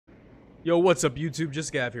Yo, what's up, YouTube?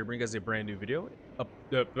 JustGav here, bringing you guys a brand new video up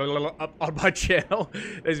on my channel.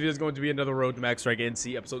 This video is going to be another Road to Max Rank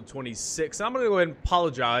NC episode 26. I'm going to go ahead and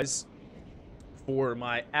apologize for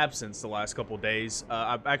my absence the last couple of days.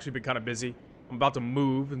 I've actually been kind of busy. I'm about to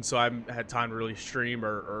move, and so I haven't had time to really stream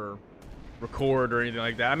or record or anything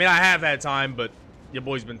like that. I mean, I have had time, but your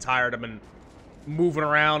boy's been tired. I've been moving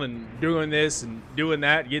around and doing this and doing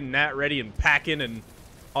that, getting that ready and packing and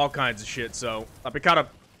all kinds of shit. So I've been kind of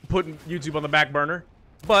putting YouTube on the back burner,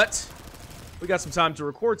 but we got some time to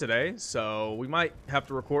record today, so we might have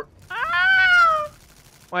to record.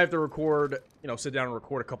 Might have to record, you know, sit down and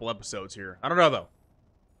record a couple episodes here. I don't know though.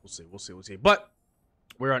 We'll see. But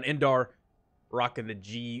we're on Indar, rocking the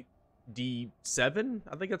GD7.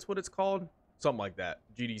 I think that's what it's called, something like that.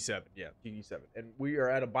 GD7, yeah, GD7. And we are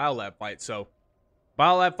at a biolab fight. So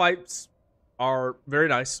biolab fights are very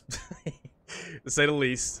nice, to say the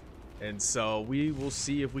least. And so we will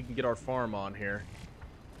see if we can get our farm on here.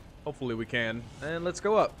 Hopefully we can. And let's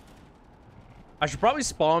go up. I should probably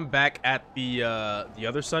spawn back at the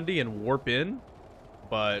other Sunday and warp in,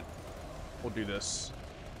 but we'll do this.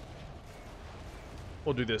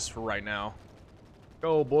 We'll do this for right now.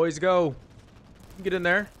 Go, boys, go. Get in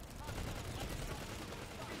there.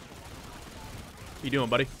 What you doing,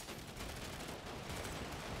 buddy?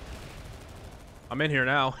 I'm in here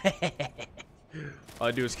now. All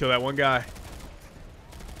I do is kill that one guy.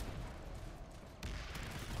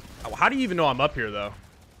 How do you even know I'm up here, though?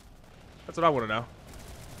 That's what I want to know.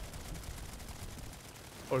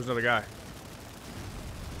 Oh, there's another guy.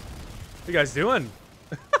 What you guys doing?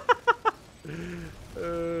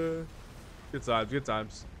 Good times, good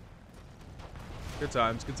times. Good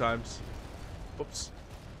times, good times. Whoops.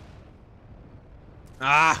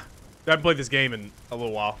 I haven't played this game in a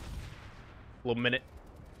little while. A little minute.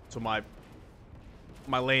 So my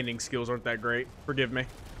landing skills aren't that great. Forgive me. I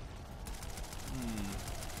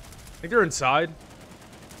think they're inside.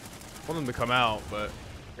 I want them to come out, but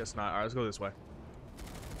I guess not. Alright, let's go this way.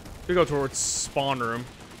 We go towards spawn room.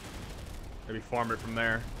 Maybe farm it from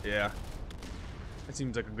there. Yeah. That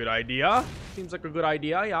seems like a good idea. Seems like a good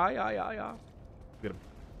idea. Yeah. Get him.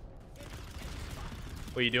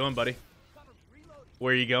 What are you doing, buddy?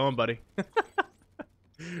 Where are you going, buddy?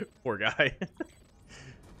 Poor guy.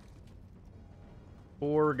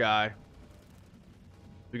 Poor guy.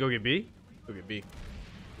 We go get B? Go get B.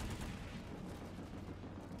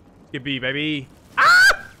 Get B, baby.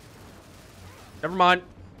 Ah! Never mind.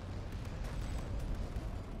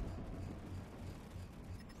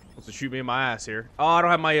 Wants to shoot me in my ass here. Oh, I don't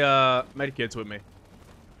have my medikits with me.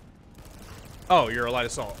 Oh, you're a light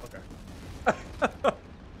assault. Okay.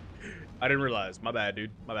 I didn't realize. My bad, dude.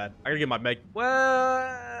 My bad. I gotta get my med.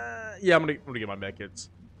 Well, yeah, I'm gonna get my medkits.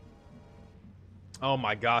 Oh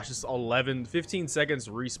my gosh, this 15 seconds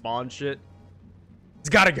respawn shit. It's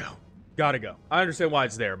gotta go. Gotta go. I understand why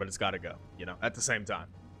it's there, but it's gotta go, you know, at the same time.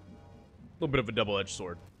 A little bit of a double-edged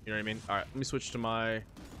sword. You know what I mean? Alright, let me switch to my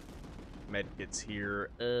medkits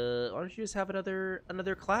here. Why don't you just have another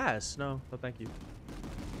class? No, thank you.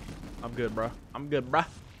 I'm good, bruh. I'm good, bruh.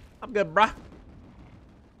 I'm good, bruh.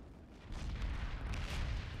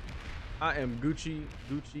 I am Gucci.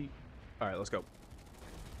 Alright, let's go.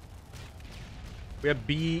 We have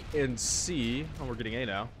B and C. Oh, we're getting A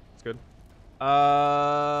now. That's good.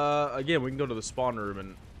 Again, we can go to the spawn room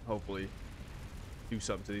and hopefully do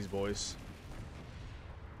something to these boys.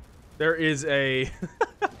 There is a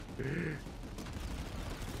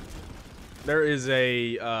there is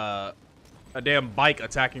a damn bike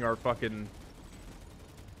attacking our fucking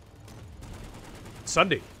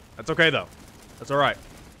Sunday. That's okay though. That's all right.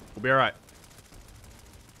 We'll be all right.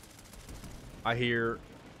 I hear.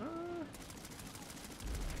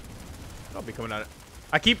 I'll be coming at it.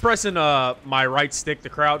 I keep pressing my right stick to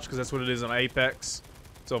crouch because that's what it is on Apex.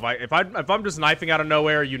 So if I'm just knifing out of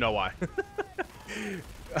nowhere, you know why.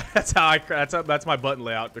 that's my button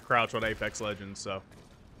layout to crouch on Apex Legends. So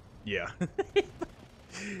yeah.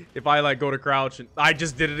 If I like go to crouch, and I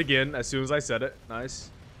just did it again as soon as I said it. Nice.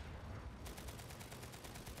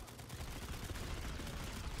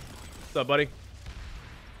 What's up, buddy?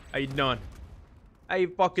 How you doing? How you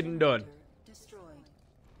fucking doing?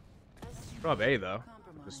 I don't have A though.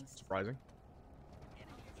 Just surprising.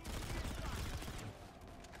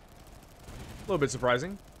 A little bit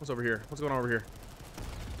surprising. What's over here? What's going on over here?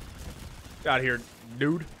 Get out of here,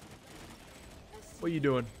 dude. What are you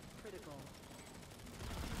doing?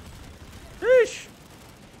 Sheesh.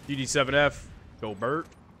 GD7F. Go Bert.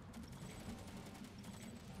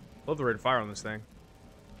 Love the rate of fire on this thing.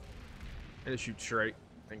 And it shoots straight.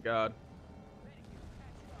 Thank God.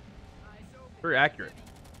 Very accurate.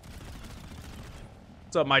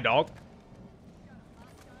 What's up, my dog?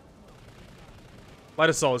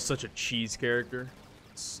 Vitasoul is such a cheese character.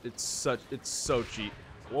 It's so cheap.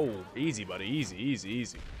 Whoa, easy, buddy. Easy, easy,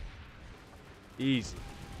 easy. Easy.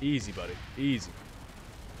 Easy, buddy. Easy.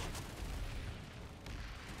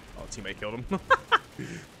 Oh, teammate killed him.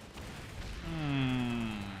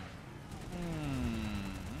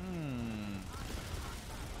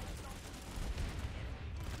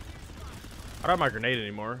 I don't have my grenade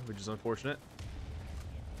anymore, which is unfortunate.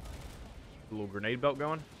 A little grenade belt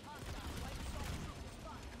going.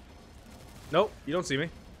 Nope, you don't see me.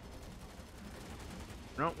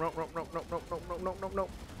 Nope, nope, nope, nope, nope, nope, nope, nope, nope, nope, nope.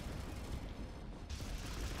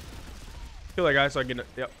 Kill that guy so I can get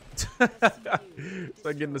yep. So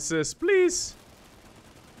I get an assist, please.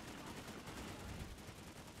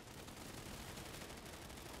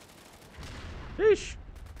 Sheesh.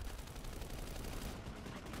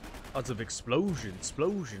 Lots of explosions.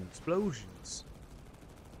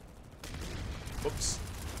 Whoops.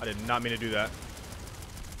 I did not mean to do that.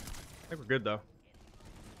 I think we're good, though.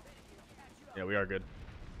 Yeah, we are good.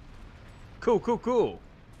 Cool, cool, cool.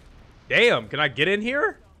 Damn, can I get in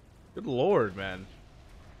here? Good lord, man.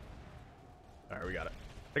 Alright, we got it.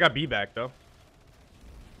 I got B back, though.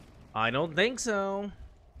 I don't think so.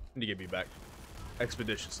 Need to get B back.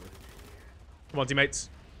 Expeditiously. Come on, teammates.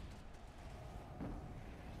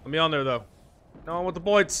 Let me on there, though. No, I want the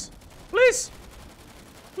points. Please.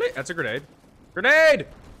 Please. That's a grenade. Grenade!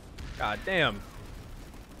 God damn.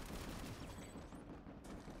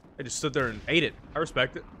 I just stood there and ate it. I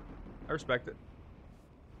respect it. I respect it.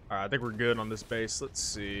 Alright, I think we're good on this base. Let's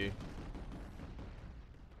see.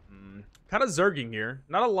 Kind of zerging here.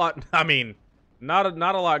 Not a lot. I mean, not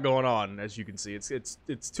a lot going on, as you can see. It's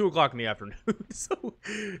 2 o'clock in the afternoon, so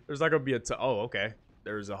there's not gonna be a. Oh, okay.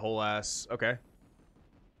 There's a whole ass. Okay.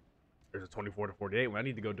 There's a 24 to 48. Well, I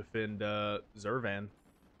need to go defend Zervan.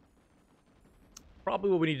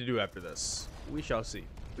 Probably what we need to do after this. We shall see.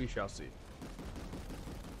 We shall see.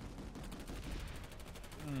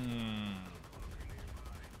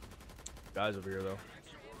 Guys over here, though.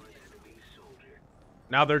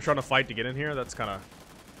 Now they're trying to fight to get in here. That's kind of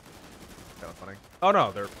funny. Oh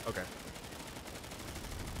no, they're okay.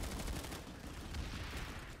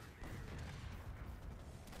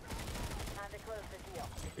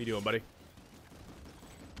 What you doing, buddy?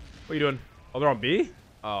 What are you doing? Oh, they're on B?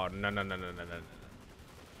 Oh, no, no, no, no, no, no.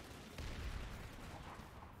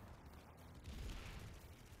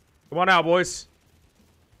 Come on out, boys.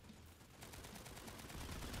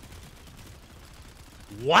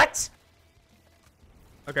 What?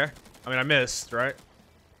 Okay. I mean, I missed, right?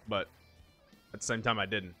 But at the same time, I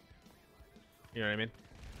didn't. You know what I mean?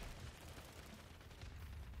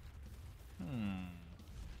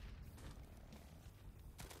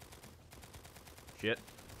 Shit.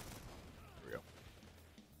 There we go.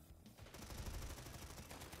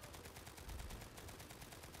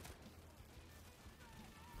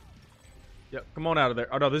 Yep, come on out of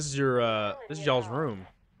there. Oh no, this is your this is y'all's room.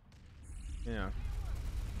 Yeah.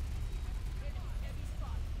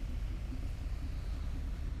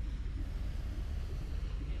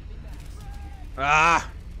 Ah!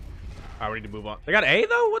 Alright, we need to move on. They got A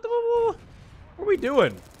though? What are we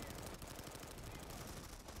doing?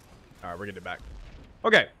 Alright, we're getting it back.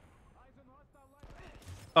 Okay.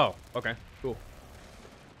 Oh, okay. Cool.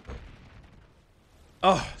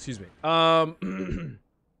 Oh, excuse me. So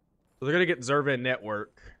they're gonna get Zervan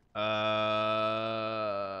network.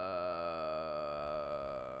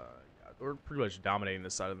 We're pretty much dominating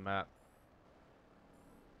this side of the map.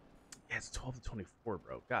 Yeah, it's 12 to 24,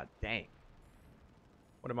 bro. God dang.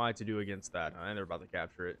 What am I to do against that? And they're about to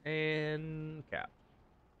capture it. And cap.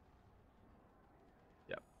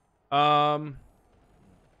 Yep.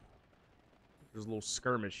 There's a little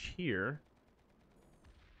skirmish here.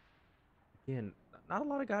 Again, not a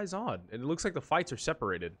lot of guys on. And it looks like the fights are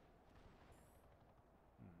separated.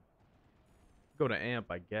 Go to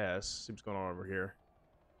amp, I guess. See what's going on over here.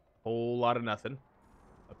 Whole lot of nothing.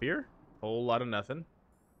 Up here? Whole lot of nothing.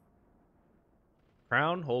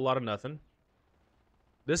 Crown, whole lot of nothing.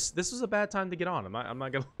 This was a bad time to get on. I'm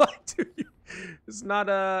not gonna lie to you. It's not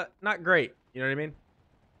great. You know what I mean?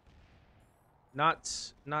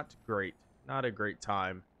 Not great. Not a great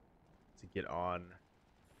time to get on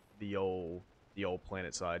the old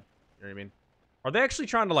Planetside. You know what I mean? Are they actually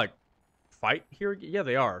trying to like fight here? Yeah,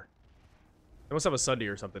 they are. They must have a Sunday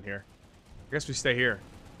or something here. I guess we stay here.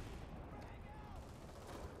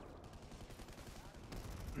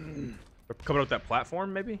 They're coming up that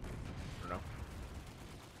platform, maybe? I don't know.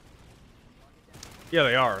 Yeah,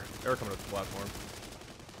 they are. They're coming up the platform.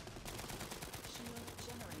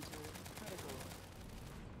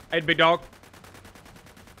 Hey, big dog.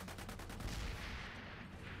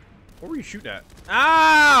 What were you shooting at?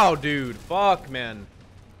 Ow, dude. Fuck, man.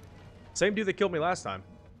 Same dude that killed me last time.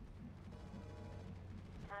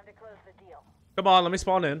 Time to close the deal. Come on, let me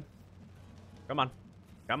spawn in. Come on.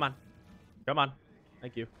 Come on. Come on.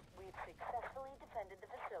 Thank you. We've successfully defended the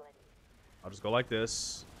facility. I'll just go like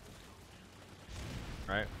this.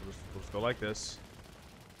 Alright, we'll just go like this.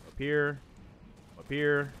 Up here. Up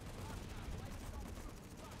here.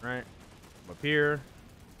 Right. Up here.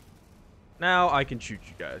 Now I can shoot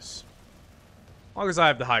you guys. As long as I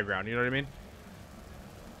have the high ground, you know what I mean?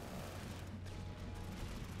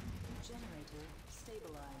 Generator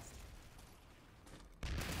stabilized.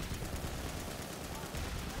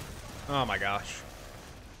 Oh my gosh.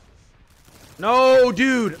 No,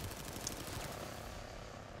 dude.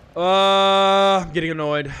 I'm getting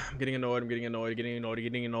annoyed. I'm getting annoyed. I'm getting annoyed. Getting annoyed.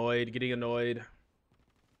 Getting annoyed. Getting annoyed.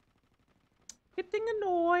 Getting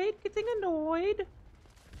annoyed. Getting annoyed.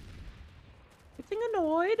 Getting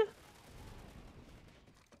annoyed.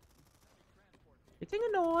 Getting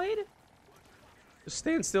annoyed. Just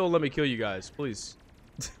stand still and let me kill you guys, please.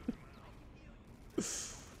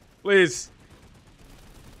 Please.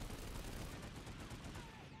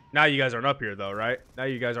 Now you guys aren't up here though, right? Now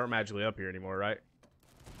you guys aren't magically up here anymore, right?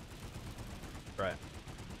 Right.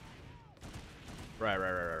 Right.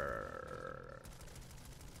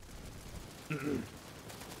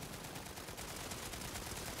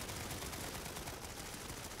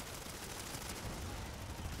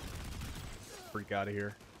 Freak out of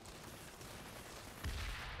here.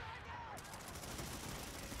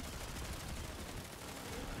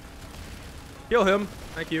 Kill him.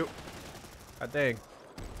 Thank you. God dang.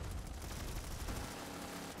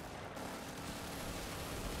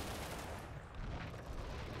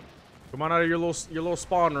 Come on out of your little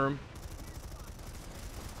spawn room.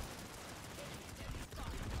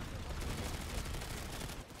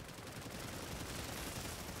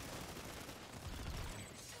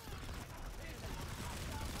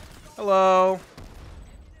 Hello.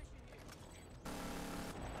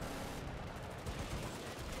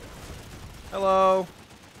 Hello.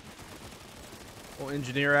 Little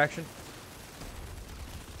engineer action.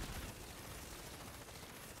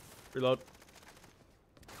 Reload.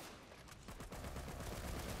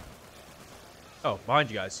 Oh, behind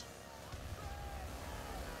you guys.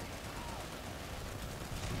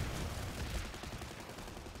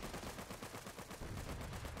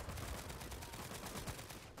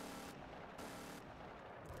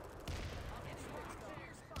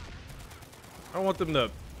 I don't want them to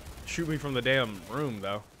shoot me from the damn room,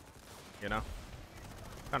 though. You know?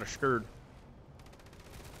 Kind of scared.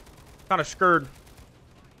 Kind of scared.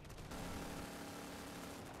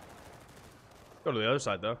 Go to the other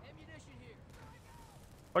side, though.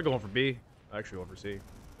 I'm going for B. I'm actually going for C, I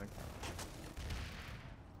think.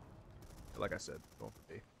 Like I said, going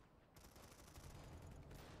for B.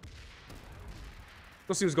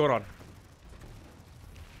 Let's see what's going on.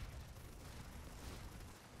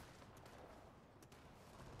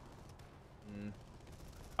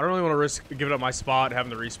 I don't really want to risk giving up my spot,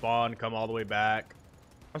 having to respawn, come all the way back.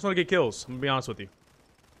 I just want to get kills. I'm going to be honest with you.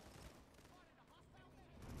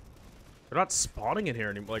 They're not spawning in here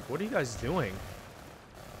anymore. Like, what are you guys doing?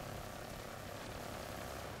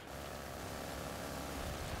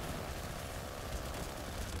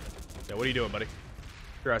 Yeah, what are you doing, buddy?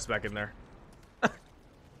 Get your ass back in there. What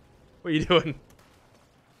are you doing?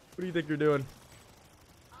 What do you think you're doing?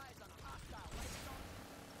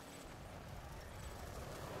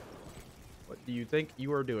 What do you think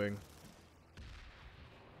you are doing?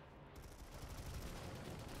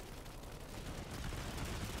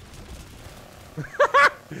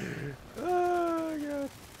 Oh, God.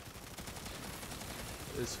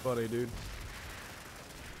 It's funny, dude.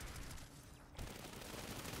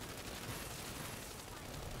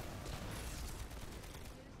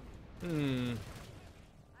 You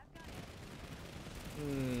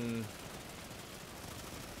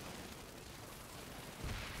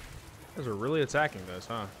guys are really attacking this,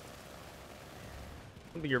 huh?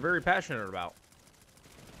 Something you're very passionate about.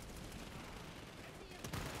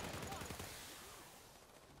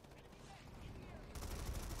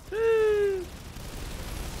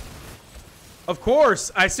 Of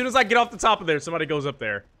course, as soon as I get off the top of there, somebody goes up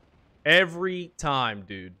there. Every time,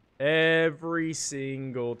 dude. Every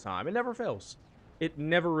single time. It never fails. It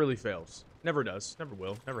never really fails. Never does. Never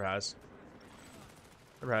will. Never has.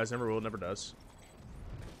 Never has. Never will. Never does.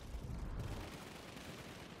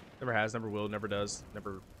 Never has. Never will. Never does.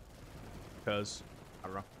 Never. Because. I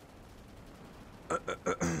don't know.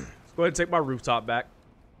 Let's go ahead and take my rooftop back.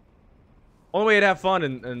 Only way to have fun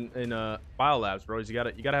in biolabs, bro, is you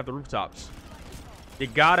gotta have the rooftops. You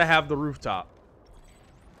gotta have the rooftop.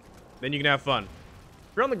 Then you can have fun.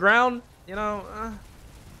 If you're on the ground, you know,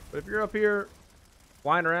 but if you're up here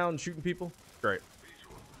flying around shooting people, great.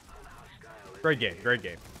 Great game, great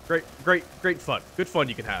game. Great fun. Good fun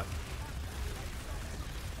you can have.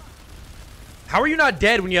 How are you not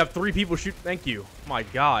dead when you have 3 people shoot? Thank you. My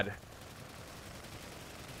God.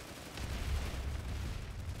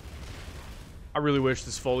 I really wish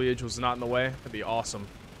this foliage was not in the way. That'd be awesome.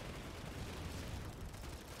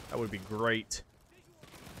 That would be great.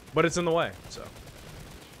 But it's in the way, so.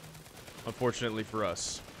 Unfortunately for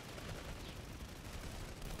us.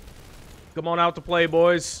 Come on out to play,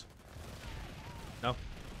 boys. No. I'm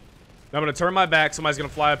gonna turn my back. Somebody's gonna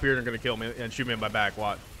fly up here and they're gonna kill me and shoot me in my back.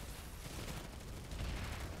 What?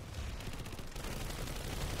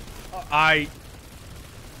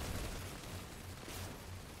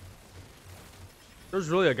 There's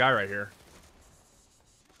really a guy right here.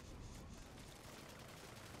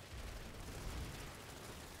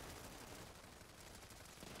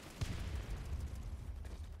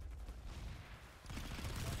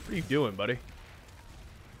 What are you doing, buddy?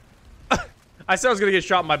 I said I was gonna get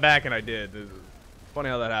shot in my back, and I did. It's funny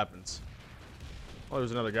how that happens. Oh,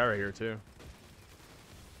 there's another guy right here, too.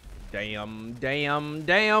 Damn.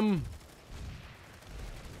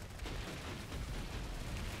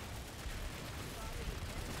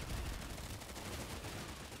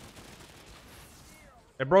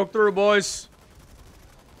 They broke through, boys.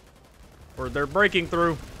 Or they're breaking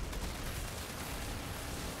through.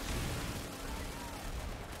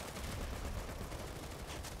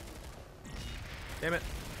 Damn it.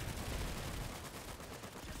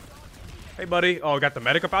 Hey, buddy. Oh, got the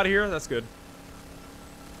medic up out of here? That's good.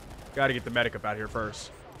 Gotta get the medic up out of here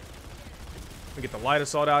first. Let me get the light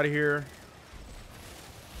assault out of here.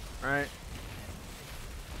 Alright.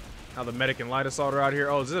 Now the medic and light assault are out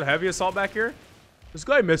here. Oh, is it a heavy assault back here? This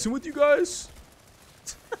guy messing with you guys?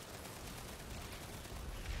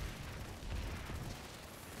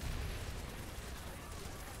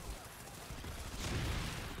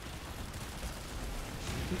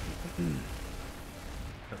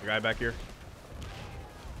 There's a guy back here.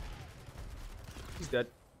 He's dead.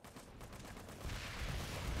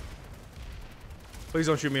 Please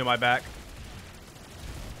don't shoot me in my back.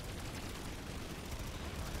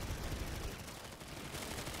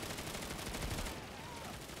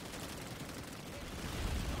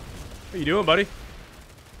 What are you doing, buddy?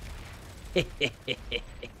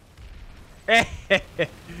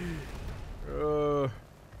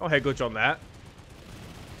 I'll head glitch on that.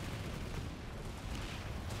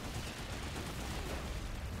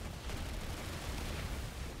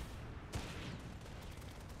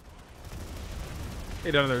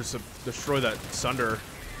 Hey, down there to destroy that Sunder.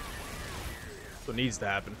 That's what needs to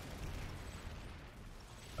happen.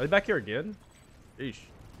 Are they back here again? Yeesh.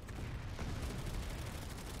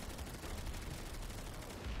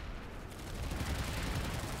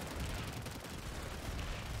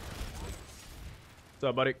 What's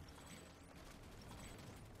up, buddy?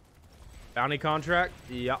 Bounty contract?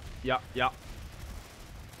 Yup.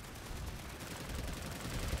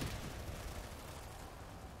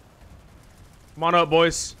 Come on up,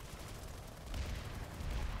 boys.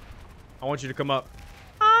 I want you to come up.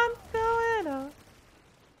 I'm going up.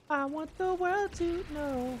 I want the world to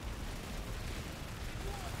know.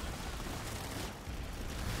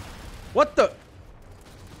 What the?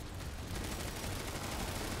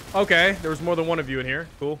 Okay, there was more than one of you in here.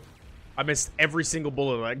 Cool. I missed every single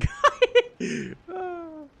bullet of that guy.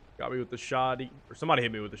 Got me with the shoddy. Or somebody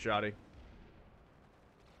hit me with the shoddy.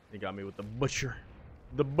 He got me with the butcher.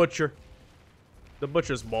 The butcher. The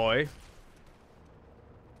butcher's boy.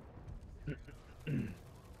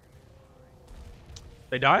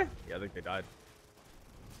 They die? Yeah, I think they died.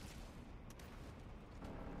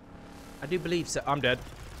 I do believe so. I'm dead.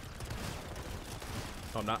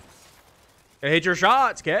 No, I'm not. Hey, hit your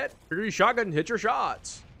shots, cat. Figure your shotgun, hit your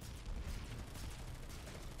shots.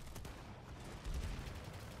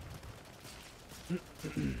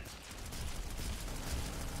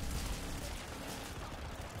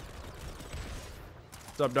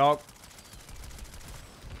 What's up, dog?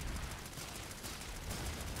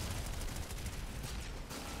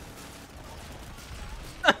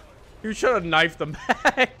 You should have knifed the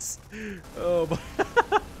max. Oh, but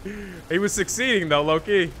he was succeeding though,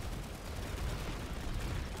 Loki.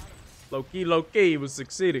 Loki was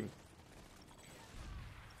succeeding.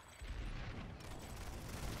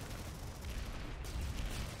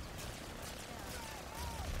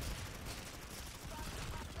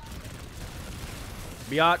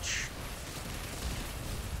 Biatch.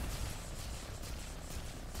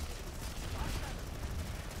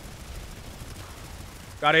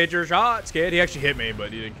 Gotta hit your shots, kid. He actually hit me,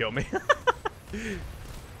 but he didn't kill me.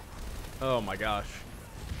 Oh my gosh.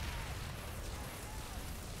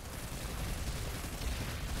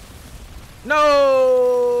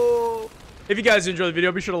 No! If you guys enjoyed the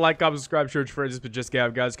video, be sure to like, comment, subscribe, share with your friends. It's been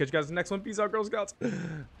JustGav, guys. Catch you guys in the next one. Peace out, Girl Scouts.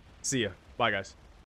 See ya. Bye, guys.